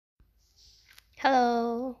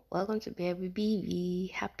Hello, welcome to Baby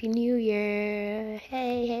BB. Happy New Year.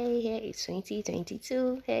 Hey,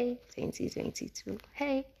 2022. Hey, 2022.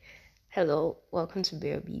 Hey. Hello, welcome to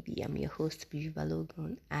Baby BB. I'm your host, Bibi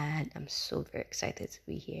Balogun, and I'm so very excited to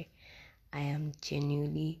be here. I am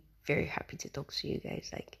genuinely very happy to talk to you guys.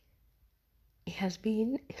 It has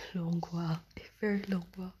been a long while, a very long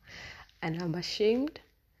while, and I'm ashamed,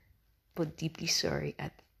 but deeply sorry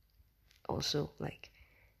at also,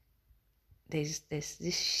 there's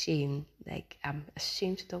this shame, I'm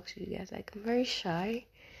ashamed to talk to you guys, I'm very shy,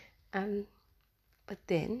 and but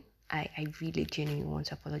then I really genuinely want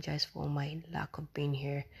to apologize for my lack of being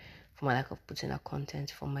here, for my lack of putting out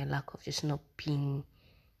content, for my lack of just not being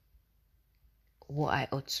what I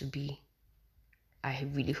ought to be. I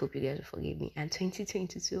really hope you guys will forgive me, and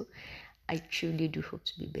 2022 I truly do hope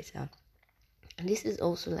to be better. And this is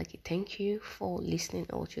also like a thank you for listening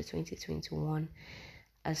all through 2021.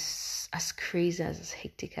 As crazy, as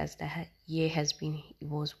hectic as that year has been, it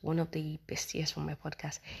was one of the best years for my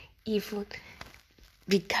podcast. Even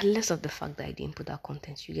regardless of the fact that I didn't put out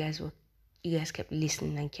content, you guys kept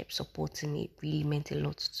listening and kept supporting me. It really meant a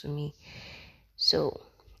lot to me. So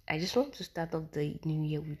I just want to start off the new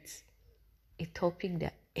year with a topic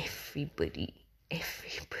that everybody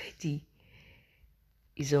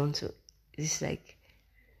is on to. It's like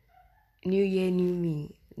new year, new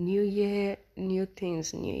me. New year, new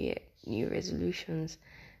things. New year, new resolutions.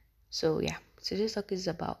 So yeah, today's talk is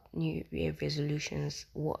about New Year resolutions.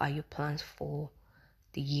 What are your plans for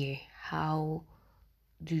the year? How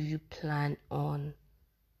do you plan on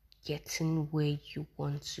getting where you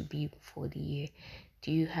want to be for the year?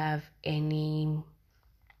 Do you have anything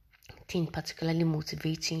particularly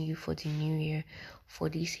motivating you for the new year, for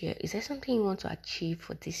this year? Is there something you want to achieve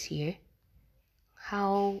for this year?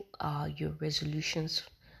 How are your resolutions?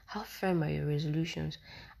 How firm are your resolutions?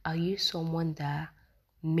 Are you someone that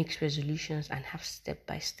makes resolutions and have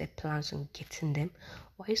step-by-step plans on getting them?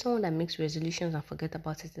 Or are you someone that makes resolutions and forget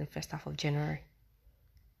about it in the first half of January?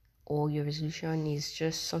 Or your resolution is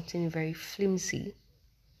just something very flimsy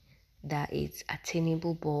that it's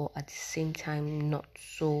attainable but at the same time not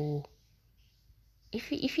so.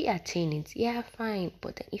 If you attain it, yeah, fine.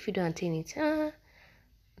 But then if you don't attain it,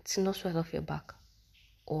 it's no sweat off your back.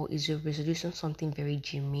 Or is your resolution something very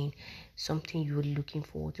genuine, something you're looking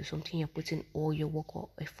forward to, something you're putting all your work or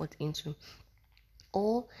effort into?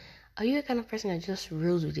 Or are you a kind of person that just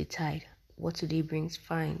rolls with the tide? What today brings,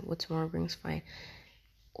 fine. What tomorrow brings, fine.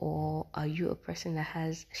 Or are you a person that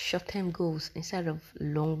has short-term goals instead of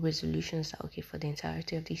long resolutions that, okay, for the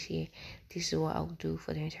entirety of this year, this is what I'll do.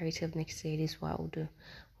 For the entirety of next year, this is what I'll do.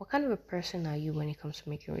 What kind of a person are you when it comes to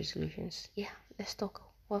making resolutions? Yeah, let's talk.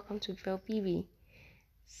 Welcome to Drill BB.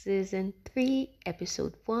 Season 3,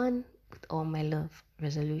 Episode 1, with all my love,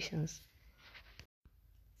 resolutions.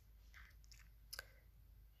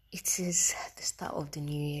 It is the start of the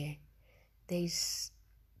new year. There's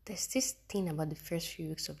this thing about the first few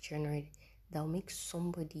weeks of January that will make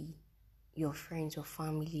somebody, your friends or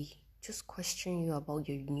family, just question you about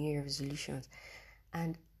your new year resolutions.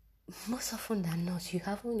 And most often than not, you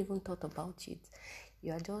haven't even thought about it.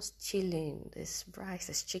 You are just chilling. There's rice,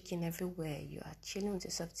 there's chicken everywhere. You are chilling with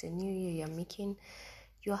yourself. It's a new year.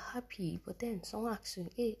 You're happy. But then someone asks you,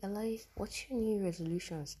 hey, Eli, what's your new year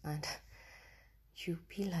resolutions? And you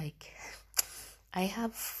be like, I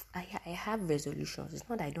have resolutions. It's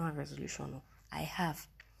not that I don't have resolution. No. I have.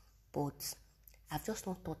 But I've just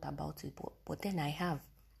not thought about it. But then I have.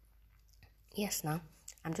 Yes, now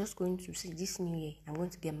I'm just going to say this new year, I'm going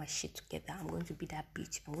to get my shit together. I'm going to be that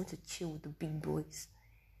bitch. I'm going to chill with the big boys.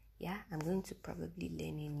 Yeah, I'm going to probably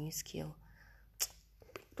learn a new skill.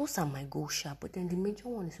 Those are my goals, sure. But then the major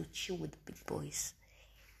one is to chill with the big boys.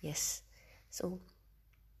 Yes. So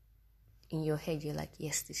in your head, you're like,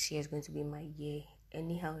 yes, this year is going to be my year.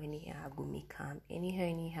 Anyhow, I'm going to make calm.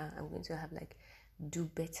 Anyhow, I'm going to have do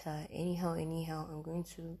better. Anyhow, I'm going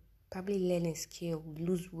to probably learn a skill,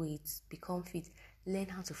 lose weight, become fit, learn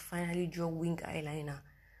how to finally draw wing eyeliner.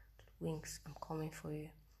 Wings, I'm coming for you.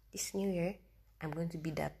 This new year, I'm going to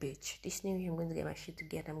be that bitch. This new year, I'm going to get my shit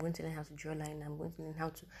together. I'm going to learn how to draw line. I'm going to learn how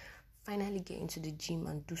to finally get into the gym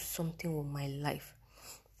and do something with my life.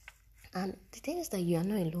 And the thing is that you are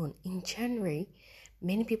not alone. In January,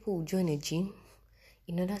 many people will join a gym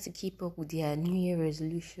in order to keep up with their New Year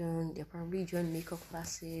resolution. They'll probably join makeup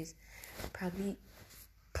classes, probably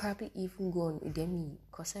even go on Udemy,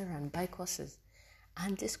 Coursera and buy courses.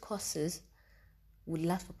 And these courses would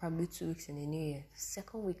last for probably 2 weeks in the new year.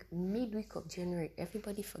 Second week, midweek of January,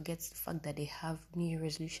 everybody forgets the fact that they have New Year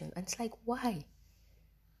resolution. And it's like, why?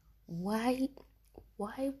 Why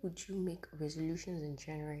would you make resolutions in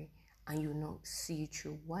January and you not see it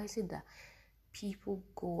through? Why is it that people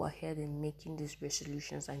go ahead and making these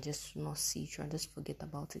resolutions and just not see it through and just forget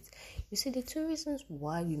about it? You see, the two reasons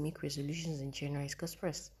why we make resolutions in January is because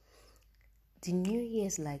first, the new year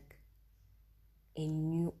is like a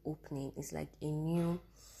new opening. It's like a new,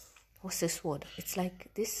 what's this word? It's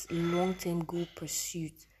like this long-term goal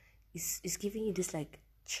pursuit is giving you this like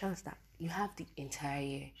chance that you have the entire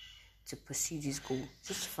year to pursue this goal.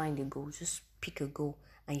 Just find a goal, just pick a goal,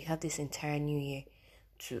 and you have this entire new year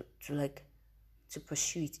to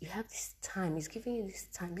pursue it. You have this time. It's giving you this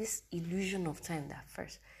time, this illusion of time that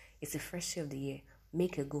first, it's the first year of the year.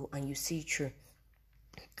 Make a goal and you see it through.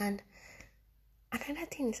 And another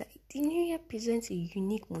thing is that the new year presents a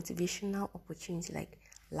unique motivational opportunity. Like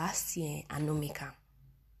last year, I no make am.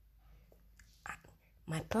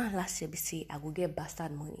 My plan last year be say I will get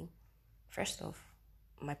bastard money. First off,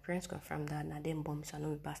 my parents confirmed that and I didn't bomb, so I know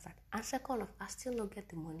be bastard. And second off, I still not get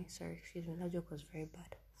the money. Sorry, excuse me, that joke was very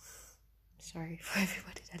bad. Sorry for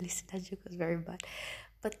everybody that listened, that joke was very bad.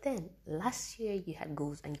 But then last year you had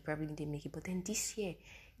goals and you probably didn't make it. But then this year,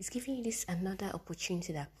 it's giving you this another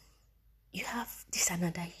opportunity that you have this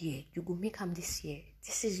another year. You go make them this year.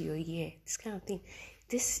 This is your year. This kind of thing.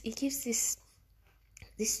 It gives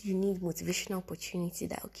this unique motivational opportunity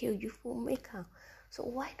that okay, you will make them. So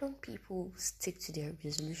why don't people stick to their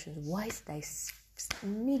resolutions? Why is that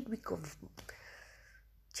midweek of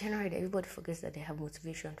January that everybody forgets that they have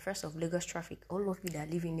motivation? First of Lagos traffic. All of you that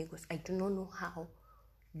live in Lagos, I do not know how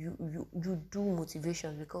you do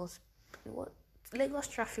motivation, because Lagos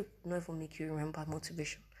traffic will never make you remember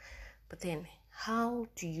motivation. But then, how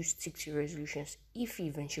do you stick to your resolutions? If you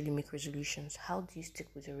eventually make resolutions, how do you stick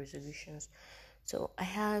with your resolutions? So I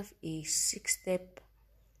have a 6-step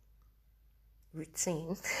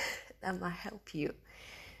routine that might help you.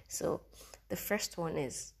 So the first one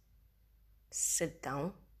is sit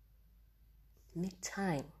down, make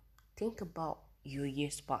time, think about your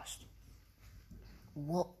years past.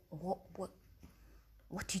 What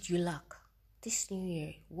did you lack this new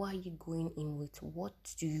year? What are you going in with? What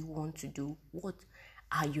do you want to do? What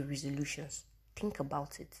are your resolutions? Think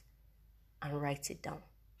about it and write it down.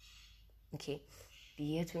 Okay, the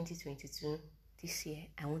year 2022, this year,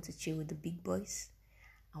 I want to chill with the big boys.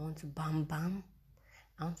 I want to bam bam.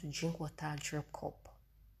 I want to drink water, drop cup.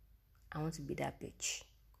 I want to be that bitch.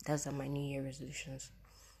 Those are my New Year resolutions.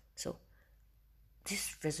 So,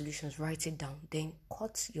 these resolutions, write it down. Then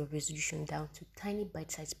cut your resolution down to tiny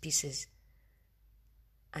bite-sized pieces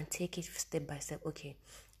and take it step by step. Okay,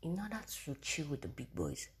 in order to chill with the big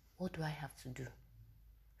boys, what do I have to do?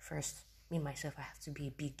 First, me, myself, I have to be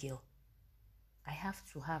a big girl. I have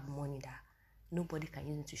to have money that nobody can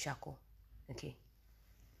use to shackle. Okay,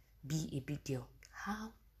 be a big girl.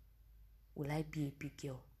 How will I be a big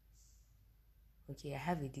girl? Okay, I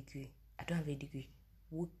have a degree. I don't have a degree.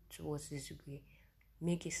 Work towards this degree.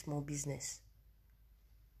 Make a small business.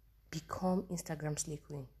 Become Instagram slay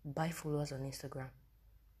queen. Buy followers on Instagram.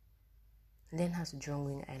 Learn how to draw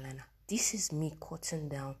wing eyeliner. This is me cutting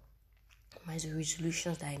down my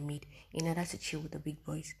resolutions that I made in order to chill with the big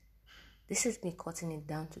boys. This is me cutting it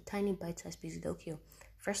down to tiny bite-sized pieces. Okay,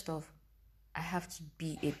 first off, I have to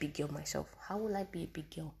be a big girl myself. How will I be a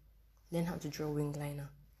big girl? Learn how to draw wing liner.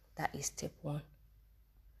 That is step 1.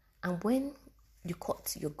 And when you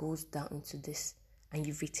cut your goals down into this and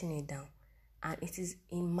you've written it down, and it is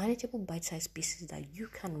in manageable bite-sized pieces that you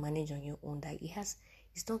can manage on your own, that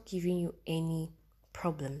it's not giving you any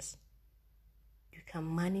problems. You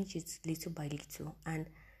can manage it little by little, and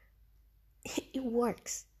it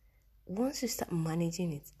works. Once you start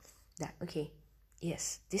managing it, that okay,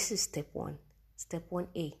 yes, this is step 1. Step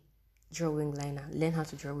 1A, draw wing liner. Learn how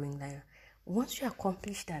to draw wing liner. Once you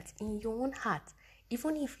accomplish that in your own heart,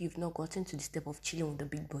 even if you've not gotten to the step of chilling with the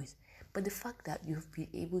big boys, but the fact that you've been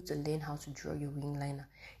able to learn how to draw your wing liner,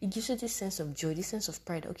 it gives you this sense of joy, this sense of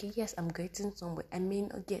pride. Okay, yes, I'm getting somewhere. I may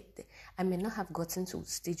not get there. I may not have gotten to the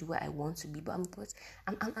stage where I want to be, but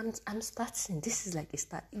I'm starting. This is like a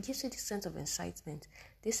start. It gives you this sense of excitement,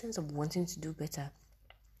 this sense of wanting to do better.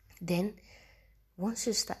 Then, once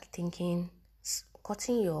you start thinking,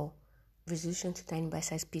 cutting your resolution to tiny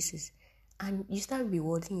bite-sized pieces, and you start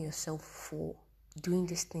rewarding yourself for doing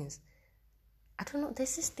these things. I don't know,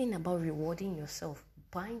 there's this thing about rewarding yourself,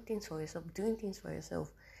 buying things for yourself, doing things for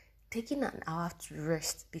yourself, taking an hour to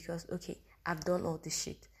rest because, okay, I've done all this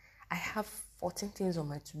shit. I have 14 things on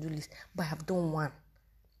my to-do list, but I've done 1.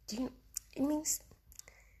 It means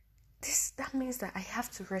that means that I have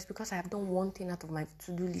to rest because I have done 1 thing out of my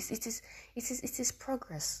to-do list. It is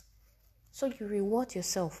progress. So you reward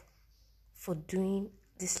yourself for doing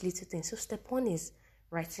this little thing. So step 1 is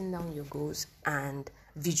writing down your goals and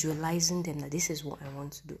visualizing them that this is what I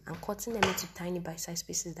want to do, and cutting them into tiny bite-sized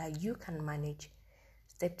pieces that you can manage.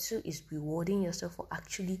 Step 2 is rewarding yourself for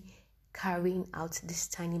actually carrying out these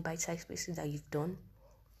tiny bite-sized pieces that you've done.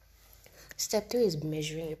 Step 3 is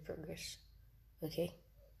measuring your progress. Okay?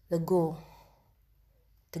 The goal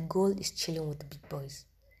is chilling with the big boys.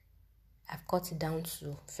 I've cut it down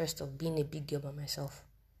to, first of, being a big girl by myself.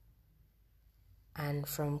 And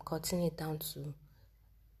from cutting it down to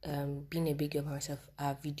being a big girl by myself,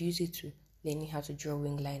 I've reduced it to learning how to draw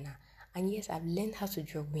wing liner. And yes, I've learned how to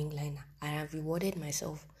draw wing liner. I have rewarded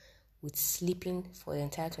myself with sleeping for the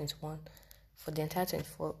entire 24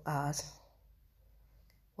 hours.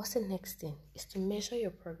 What's the next thing? Is to measure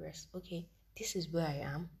your progress. Okay, this is where I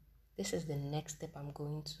am. This is the next step I'm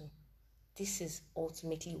going to. This is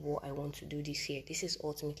ultimately what I want to do this year. This is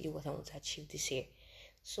ultimately what I want to achieve this year.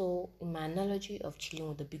 So, in my analogy of chilling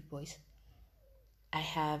with the big boys, I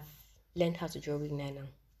have learned how to draw wing liner.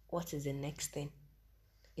 What is the next thing?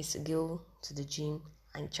 Is to go to the gym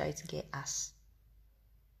and try to get ass.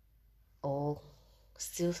 Or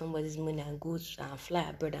steal somebody's money and go and fly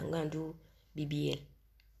abroad and go and do BBL.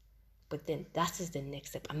 But then that is the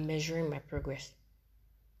next step. I'm measuring my progress.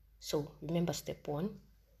 So remember, step 1,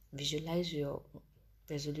 visualize your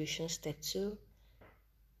resolution. Step 2,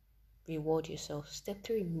 reward yourself. Step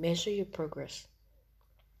 3, measure your progress.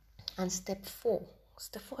 And step 4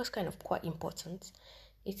 is kind of quite important.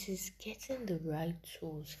 It is getting the right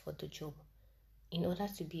tools for the job. In order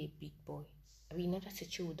to be a big boy, in order to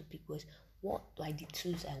chill with the big boys, what are the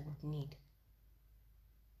tools I would need?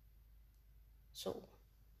 So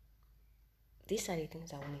these are the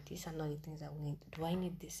things I will need. These are not the things I will need. Do I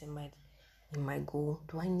need this in my goal?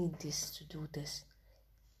 Do I need this to do this?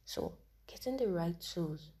 So getting the right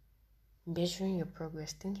tools, measuring your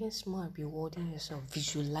progress, thinking small, rewarding yourself,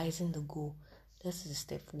 visualizing the goal. This is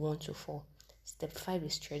step 1 to 4. Step 5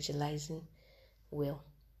 is strategizing well.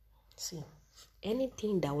 See,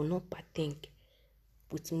 anything that will not pertain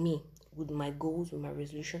with me, with my goals, with my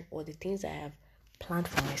resolution, or the things I have planned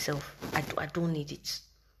for myself, I don't need it.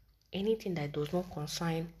 Anything that does not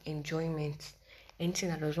concern enjoyment, anything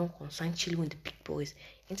that does not concern chilling with the big boys,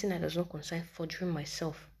 anything that does not concern furthering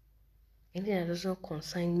myself, anything that does not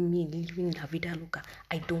concern me living la vida loca,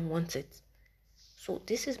 I don't want it. So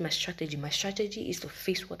this is my strategy. My strategy is to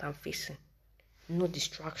face what I'm facing. No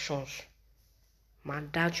distractions.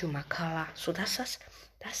 Madaju, Makala. So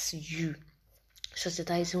that's you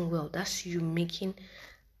strategizing well. That's you making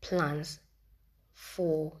plans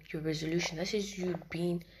for your resolution. That is you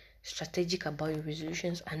being strategic about your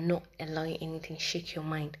resolutions and not allowing anything shake your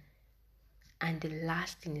mind. And the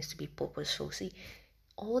last thing is to be purposeful. See,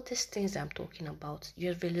 all these things I'm talking about,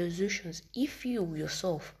 your resolutions, if you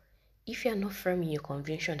yourself, if you're not firm in your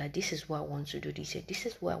conviction that this is what I want to do this year, this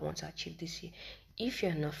is what I want to achieve this year, if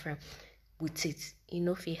you're not firm with it,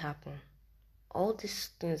 enough will happen. All these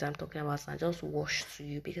things I'm talking about are just washed to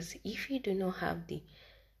you, because if you do not have the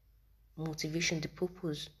motivation, the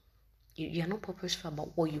purpose, you're not purposeful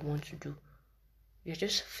about what you want to do. You're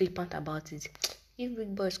just flippant about it. If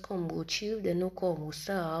big boys come, we'll chill. If they no come, we'll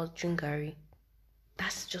sell out, drink Gary.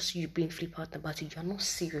 That's just you being flippant about it. You're not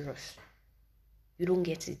serious. You don't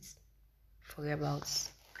get it. Forget about it.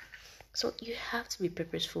 So you have to be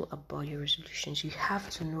purposeful about your resolutions. You have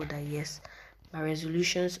to know that yes, my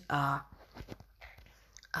resolutions are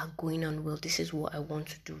going on well. This is what I want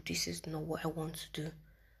to do. This is not what I want to do.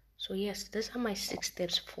 So yes, these are my 6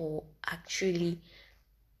 steps for actually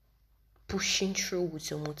pushing through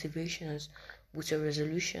with your motivations, with your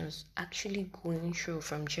resolutions, actually going through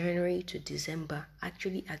from January to December,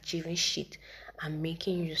 actually achieving shit and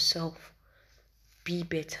making yourself be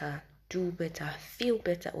better, do better, feel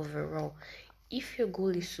better overall. If your goal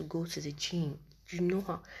is to go to the gym, you know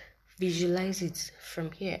how, visualize it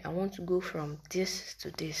from here. I want to go from this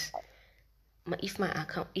to this. If my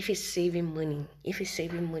account, if it's saving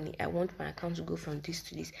money, I want my account to go from this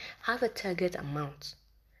to this. Have a target amount.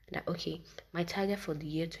 That okay, my target for the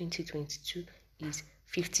year 2022 is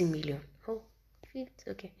 50 million. Oh,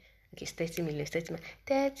 50, okay, it's 30 million.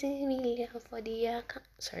 30 million for the year.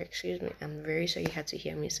 Sorry, excuse me. I'm very sorry you had to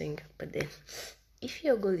hear me sing. But then, if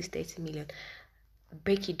your goal is 30 million,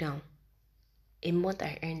 break it down. A month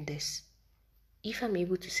I earn this. If I'm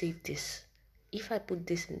able to save this, if I put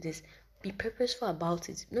this in this, be purposeful about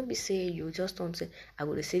it. Don't be saying you just don't say, I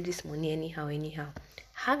will save this money anyhow.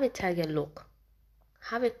 Have a target lock.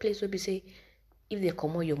 Have a place where you say, if they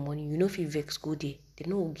come out your money, you know if you vex go there, they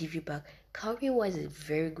know will give you back. Cowrywise is a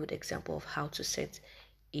very good example of how to set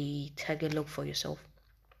a target lock for yourself.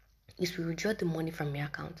 Is to withdraw the money from your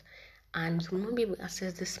account, and you will not be able to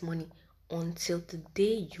access this money until the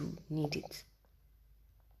day you need it.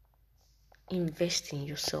 invest in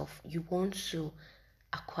yourself. You want to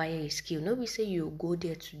acquire a skill. Nobody say you go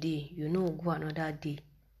there today, go another day.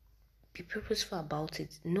 Be purposeful about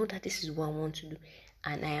it. Know that this is what I want to do,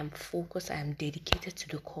 and I am focused. I am dedicated to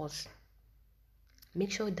the cause.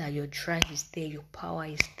 Make sure that your drive is there, your power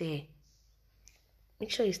is there.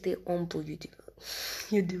 Make sure you stay humble.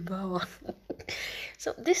 You devour.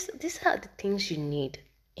 So these are the things you need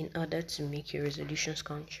in order to make your resolutions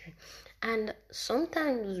come true. And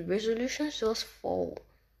sometimes resolutions just fall.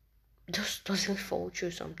 Just doesn't fall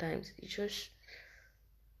through sometimes. It just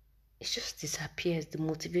disappears. The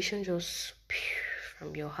motivation just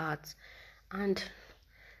from your heart. And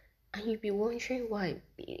you'll be wondering why.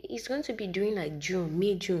 It's going to be during like June.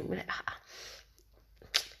 Like,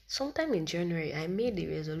 sometime in January, I made the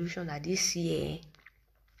resolution that this year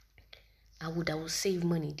I will save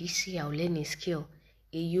money. This year I'll learn a skill.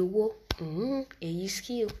 A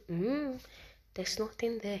skill. There's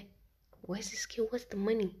nothing there. Where's the skill? Where's the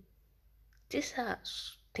money? These are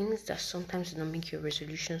things that sometimes don't make your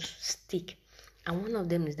resolutions stick. And one of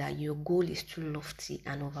them is that your goal is too lofty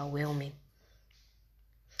and overwhelming.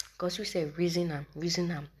 Because you say reason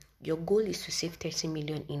am. Your goal is to save 30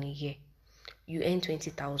 million in a year. You earn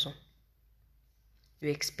 20,000.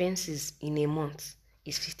 Your expenses in a month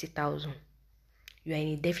is 50,000. You are in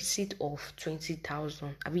a deficit of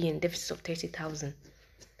 20,000. I mean, in a deficit of 30,000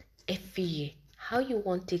 every year. How you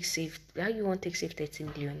want to save 30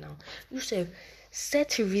 million now? You say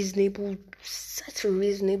set reasonable,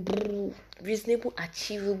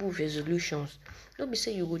 achievable resolutions. Don't be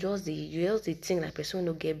say you go just the thing like person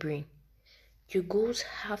no get brain. Your goals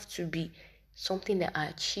have to be something that are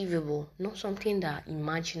achievable, not something that are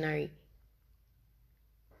imaginary.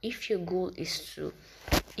 If your goal is to learn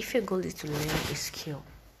a skill,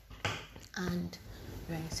 and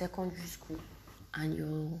you're in secondary school, and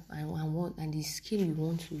the skill you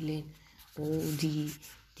want to learn, or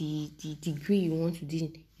the degree you want to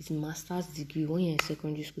do is master's degree when you're in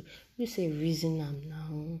secondary school, you say reason am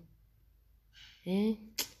now.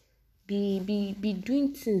 Be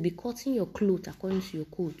doing things, be cutting your clothes according to your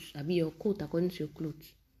coat, be your coat according to your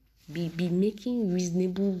clothes. Be making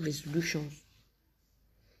reasonable resolutions.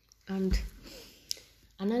 And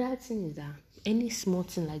another thing is that any small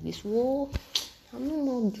thing like this, I'm no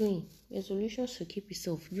more doing resolutions to keep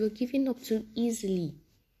yourself. You're giving up too easily,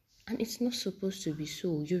 and it's not supposed to be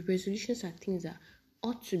so. Your resolutions are things that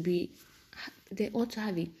ought to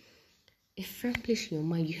have a firm place in your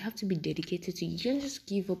mind. You have to be dedicated to it. You can't just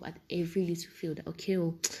give up at every little field. Okay,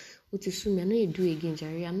 what is me? I know you do again,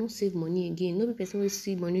 Jerry. I not save money again. No person will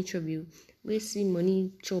see money chop you. We see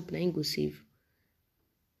money chop, now you go save.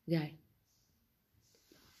 Guy,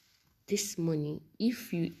 this money,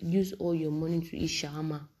 if you use all your money to eat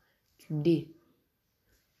shawarma today,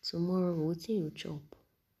 tomorrow, what you chop?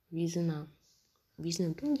 Reason.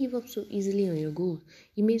 Don't give up so easily on your goals.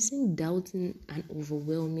 It may seem doubting and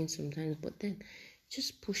overwhelming sometimes, but then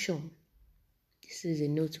just push on. This is a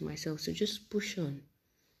note to myself. So just push on.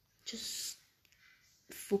 Just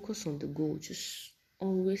focus on the goal. Just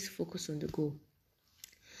always focus on the goal.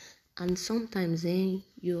 And sometimes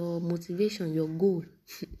your motivation, your goal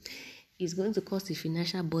is going to cause a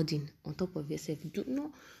financial burden on top of yourself. Do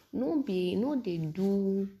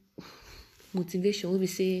motivation. We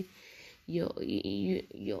say your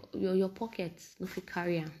pockets no fit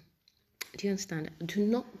carry am. Do you understand? Do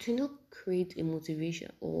not create a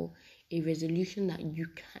motivation or a resolution that you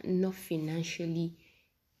cannot financially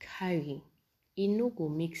carry. It no go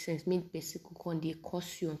make sense. Make person come dey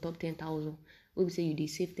cost you on top 10,000. We say you dey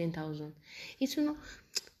save 10,000. It will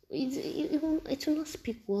not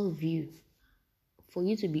speak well of you for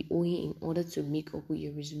you to be owing in order to make up with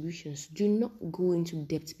your resolutions. Do not go into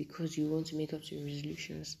debt because you want to make up to your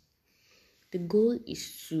resolutions. The goal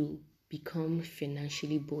is to become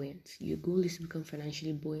financially buoyant. Your goal is to become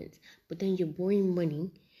financially buoyant. But then you're borrowing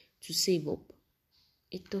money to save up.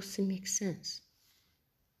 It doesn't make sense.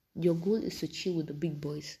 Your goal is to chill with the big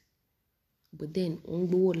boys. But then, all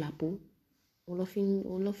of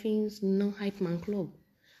things no hype man club.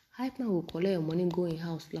 Hype man will collect your money, go in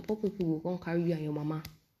house. Lapo people will come carry you and your mama.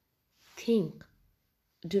 Think.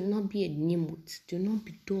 Do not be a nimut. Do not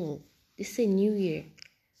be dull. This is a new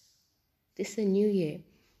year.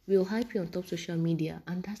 We'll hype you on top social media,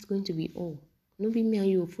 and that's going to be all. No be me and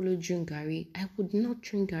you will follow drink Gary. I would not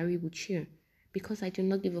drink Gary with you because I do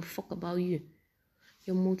not give a fuck about you.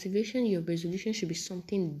 Your motivation, your resolution should be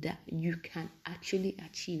something that you can actually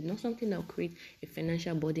achieve, not something that will create a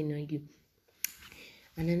financial burden on you.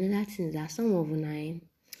 And another thing is that some of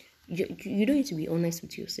you don't need to be honest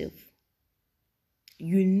with yourself.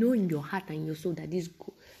 You know in your heart and your soul that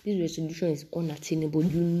this resolution is unattainable.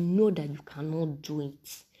 You know that you cannot do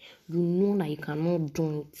it. You know that you cannot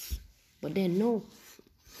do it. But then no,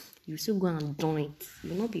 you still go and do it.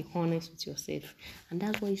 You will not be honest with yourself. And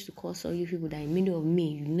that's why I used to call some of you people that in the middle of May,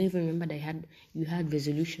 you never remember that you had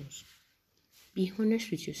resolutions. Be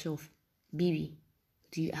honest with yourself. Baby,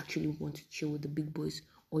 do you actually want to chill with the big boys,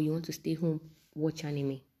 or you want to stay home, watch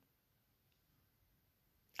anime?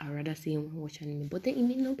 I'd rather stay home and watch anime. But then it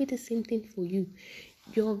may not be the same thing for you.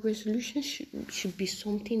 Your resolution should be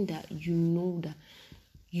something that you know that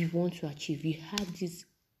you want to achieve. You have this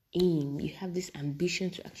aim, you have this ambition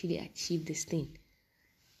to actually achieve this thing.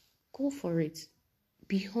 Go for it.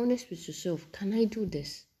 Be honest with yourself. Can I do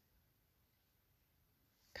this?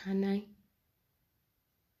 Can I?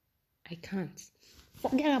 I can't.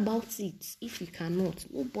 Forget about it. If you cannot,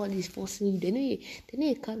 nobody is forcing you. They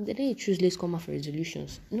know choose let's come out for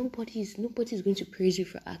resolutions. Nobody is going to praise you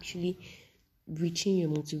for actually reaching your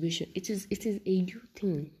motivation. It is a you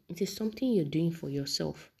thing. It is something you're doing for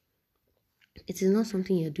yourself. It is not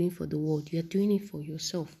something you're doing for the world. You're doing it for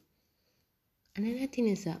yourself. Another thing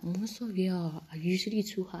is that most of you are usually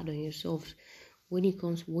too hard on yourselves when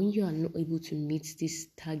you are not able to meet these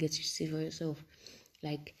targets you set for yourself.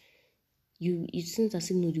 Like, it seems as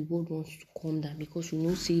if the world wants to calm down because you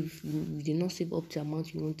did not save up to the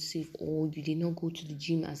amount you want to save, or you did not go to the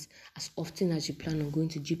gym as often as you plan on going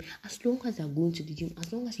to the gym. As long as you're going to the gym,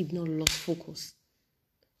 as long as you've not lost focus,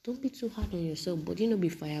 don't be too hard on yourself. But be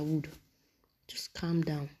firewood. Just calm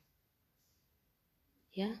down.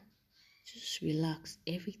 Yeah? Just relax.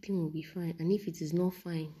 Everything will be fine. And if it is not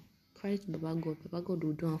fine, cry to Baba God. Baba God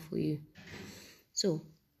will do it for you. So,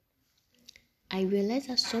 I realize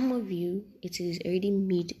that some of you, it is already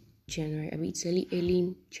mid-January. It's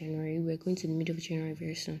early January. We're going to the middle of January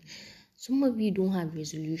very soon. Some of you don't have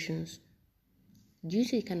resolutions. Due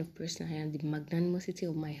to the kind of person I am, the magnanimity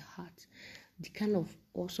of my heart, the kind of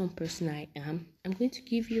awesome person I am, I'm going to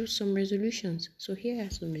give you some resolutions. So here are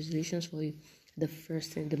some resolutions for you. The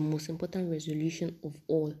first and the most important resolution of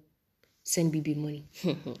all: send BB money.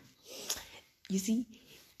 You see,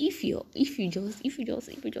 if you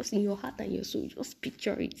just in your heart and your soul, just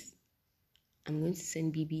picture it. I'm going to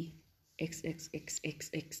send BB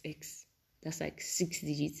XXXXXX. That's like 6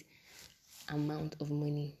 digits amount of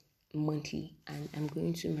money monthly, and I'm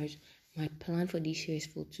going to merge. My plan for this year is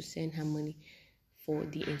to send her money for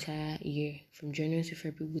the entire year, from January to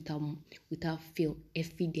February, without fail,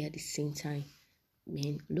 every day at the same time.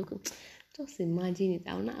 Man, just imagine it.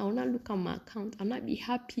 I will not look at my account. I'll not be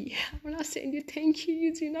happy. I will not send you thank you.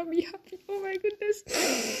 You will not be happy. Oh my goodness.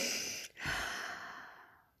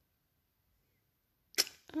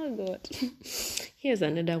 Oh God. Here's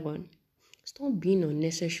another one. Stop being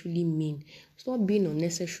unnecessarily mean. Stop being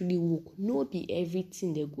unnecessarily woke. No be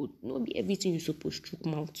everything they good. No be everything you're supposed to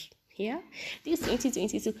come out. Yeah? This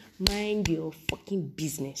 2022, mind your fucking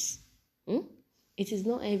business. It is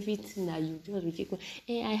not everything that you just be taking.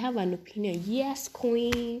 Hey, I have an opinion. Yes,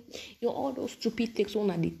 queen. All those stupid takes on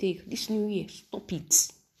that they take. This new year, stop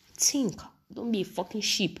it. Think. Don't be a fucking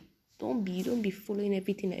sheep. Don't be following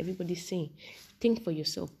everything that everybody's saying. Think for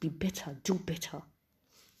yourself. Be better. Do better.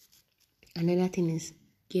 Another thing is,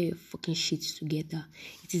 get your fucking shit together.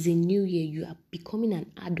 It is a new year. You are becoming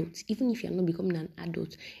an adult. Even if you are not becoming an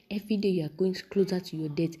adult, every day you are going closer to your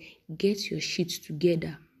death. Get your shit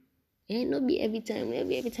together. And not be every time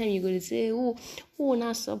you're going to say, oh,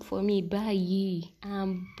 not sub for me, bye ye.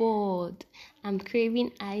 I'm bored. I'm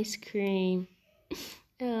craving ice cream.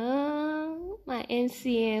 My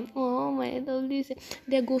NCM, my WC.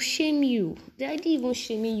 They go shame you. They are even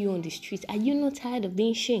shaming you on the streets. Are you not tired of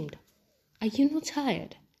being shamed? Are you not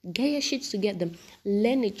tired? Get your shit together.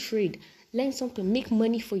 Learn a trade. Learn something. Make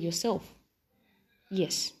money for yourself.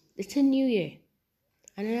 Yes, it's a new year.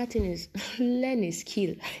 Another thing is, learn a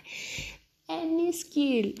skill. Any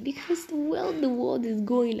skill. Because the world is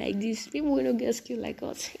going like this. People will not get a skill like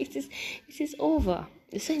us. It is over.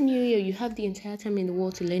 It's a new year. You have the entire time in the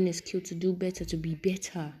world to learn a skill, to do better, to be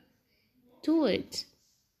better. Do it.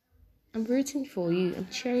 I'm rooting for you. I'm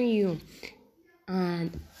cheering you.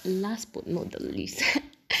 And last but not the least,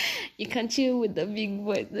 you can chill with the big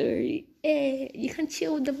boys. You can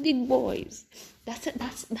chill with the big boys. That's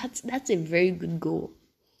a very good goal.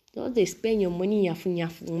 Don't they spend your money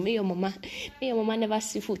yafu. May your mama never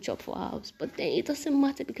see food chop for house. But then it doesn't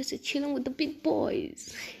matter because you're chilling with the big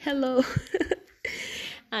boys. Hello.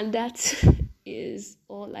 And that is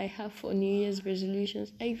all I have for New Year's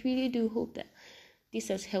resolutions. I really do hope that this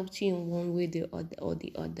has helped you in one way or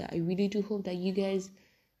the other. I really do hope that you guys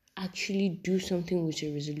actually do something with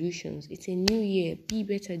your resolutions. It's a new year. Be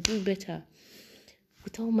better. Do better.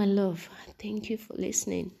 With all my love, thank you for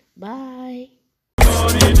listening. Bye.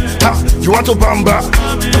 You want to bamba?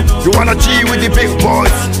 You wanna G with the big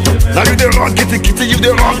boys? Now you the wrong, get it, you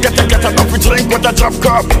the wrong, get it, up, we drink with a drop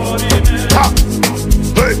cup.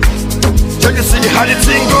 Hey, so you see how the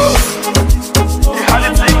thing goes? How the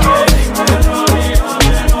thing goes?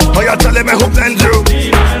 Oh, you tell me who blend you?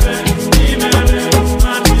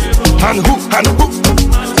 And who?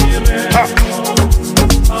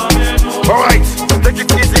 Alright, take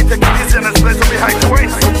it easy.